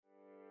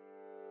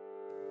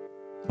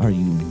Are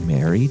you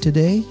merry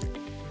today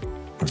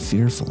or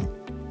fearful?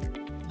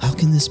 How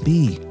can this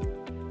be?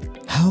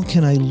 How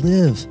can I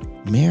live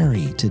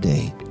merry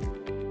today?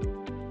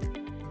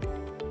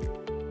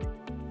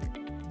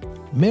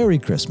 Merry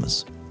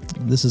Christmas.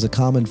 This is a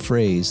common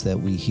phrase that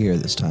we hear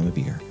this time of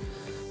year,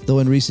 though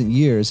in recent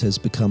years has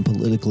become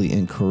politically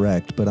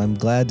incorrect, but I'm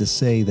glad to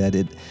say that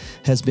it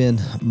has been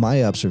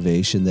my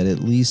observation that at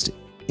least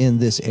in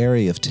this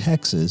area of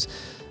Texas,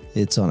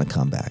 it's on a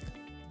comeback.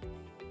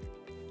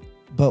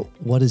 But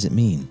what does it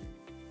mean?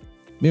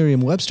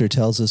 Merriam-Webster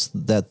tells us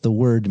that the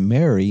word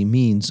merry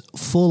means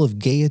full of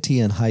gaiety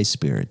and high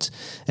spirits,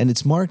 and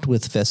it's marked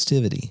with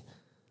festivity.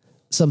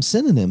 Some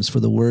synonyms for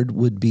the word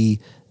would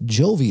be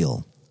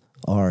jovial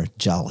or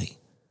jolly.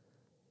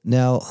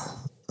 Now,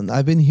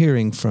 I've been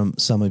hearing from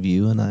some of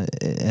you,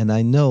 and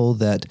I know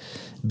that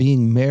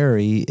being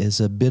merry is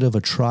a bit of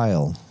a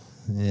trial,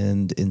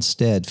 and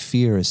instead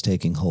fear is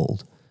taking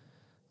hold.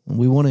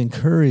 We want to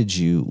encourage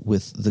you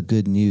with the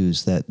good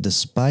news that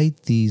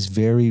despite these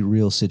very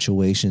real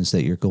situations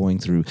that you're going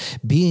through,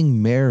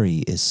 being merry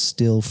is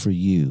still for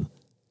you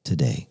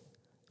today.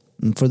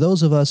 And for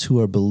those of us who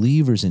are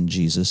believers in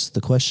Jesus,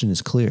 the question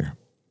is clear.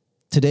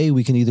 Today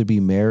we can either be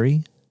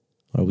merry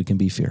or we can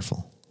be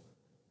fearful.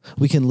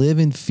 We can live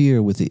in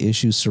fear with the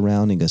issues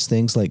surrounding us,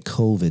 things like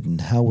COVID and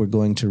how we're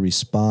going to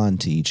respond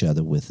to each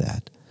other with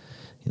that.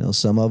 You know,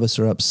 some of us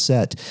are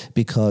upset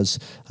because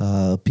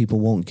people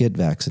won't get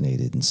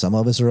vaccinated, and some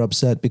of us are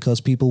upset because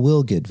people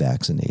will get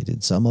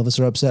vaccinated. Some of us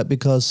are upset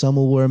because some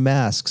will wear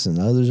masks, and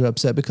others are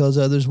upset because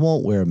others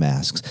won't wear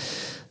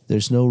masks.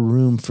 There's no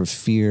room for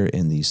fear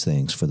in these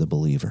things for the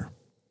believer.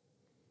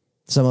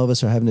 Some of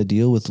us are having to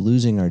deal with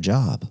losing our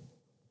job,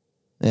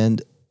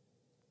 and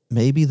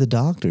maybe the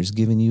doctor's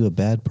giving you a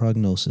bad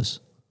prognosis.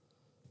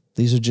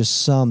 These are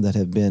just some that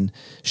have been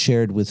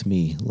shared with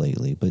me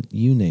lately, but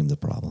you name the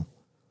problem.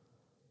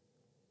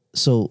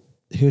 So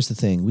here's the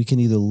thing. We can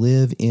either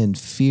live in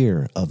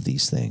fear of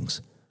these things,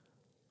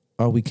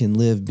 or we can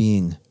live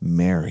being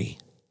merry.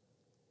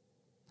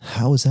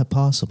 How is that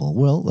possible?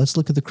 Well, let's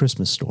look at the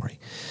Christmas story.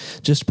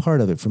 Just part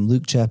of it from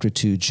Luke chapter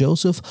 2.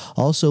 Joseph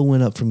also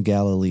went up from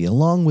Galilee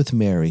along with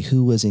Mary,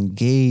 who was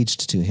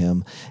engaged to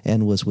him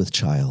and was with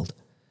child.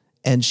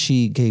 And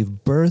she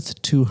gave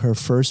birth to her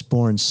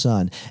firstborn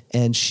son,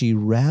 and she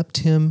wrapped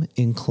him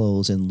in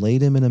clothes and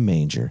laid him in a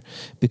manger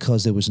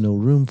because there was no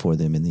room for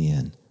them in the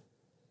inn.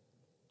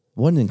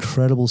 What an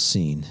incredible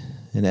scene.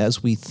 And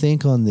as we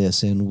think on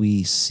this and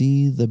we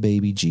see the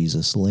baby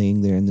Jesus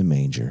laying there in the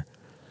manger,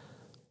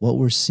 what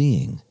we're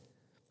seeing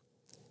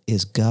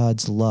is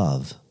God's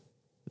love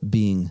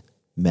being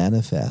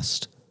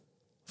manifest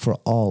for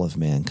all of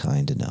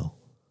mankind to know.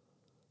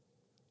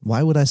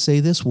 Why would I say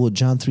this? Well,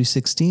 John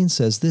 3:16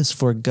 says this,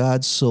 "For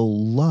God so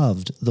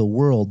loved the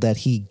world that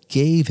he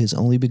gave his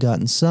only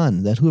begotten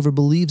Son, that whoever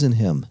believes in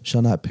him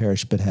shall not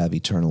perish but have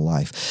eternal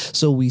life."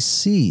 So we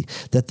see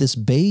that this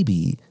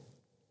baby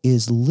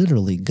is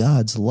literally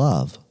God's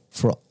love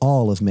for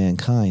all of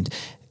mankind.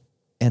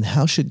 And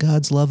how should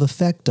God's love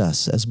affect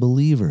us as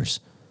believers?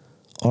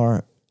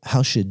 Or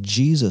how should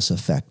Jesus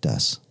affect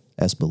us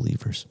as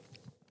believers?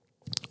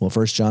 Well,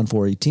 1 John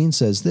 4:18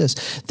 says this,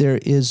 "There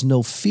is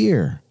no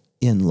fear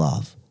in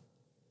love,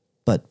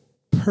 but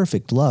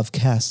perfect love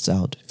casts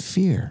out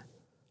fear."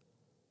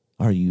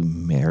 Are you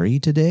merry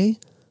today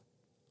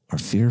or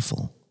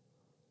fearful?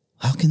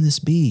 How can this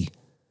be?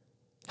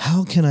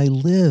 How can I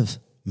live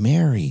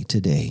merry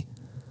today?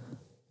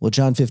 Well,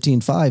 John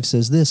 15:5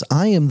 says this,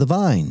 "I am the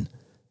vine."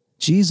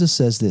 Jesus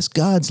says this.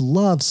 God's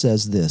love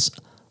says this,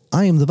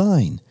 "I am the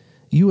vine.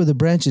 You are the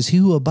branches. He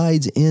who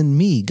abides in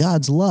me,"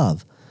 God's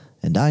love,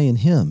 "and I in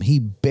him, he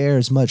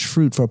bears much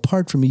fruit. For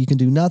apart from me, you can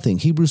do nothing."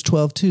 Hebrews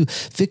 12:2,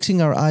 fixing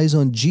our eyes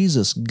on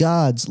Jesus,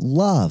 God's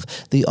love,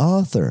 the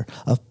author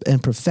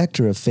and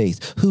perfecter of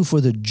faith, who for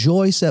the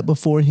joy set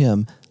before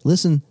him,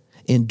 listen,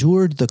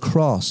 endured the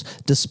cross,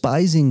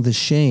 despising the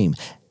shame.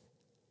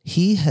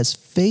 He has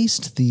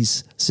faced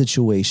these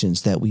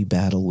situations that we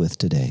battle with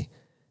today,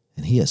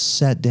 and he has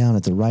sat down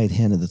at the right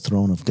hand of the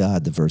throne of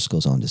God, the verse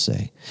goes on to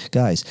say.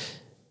 Guys,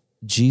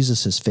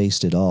 Jesus has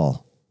faced it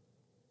all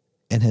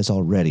and has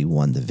already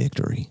won the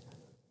victory.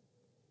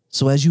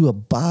 So as you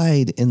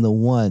abide in the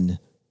one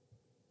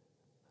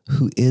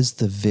who is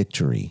the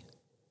victory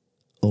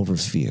over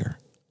fear,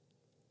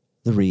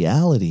 the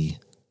reality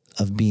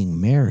of being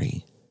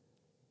merry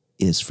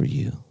is for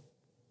you.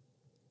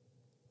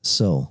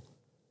 So,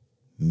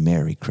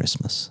 Merry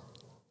Christmas.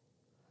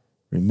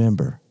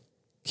 Remember,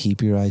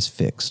 keep your eyes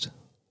fixed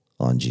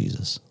on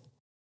Jesus.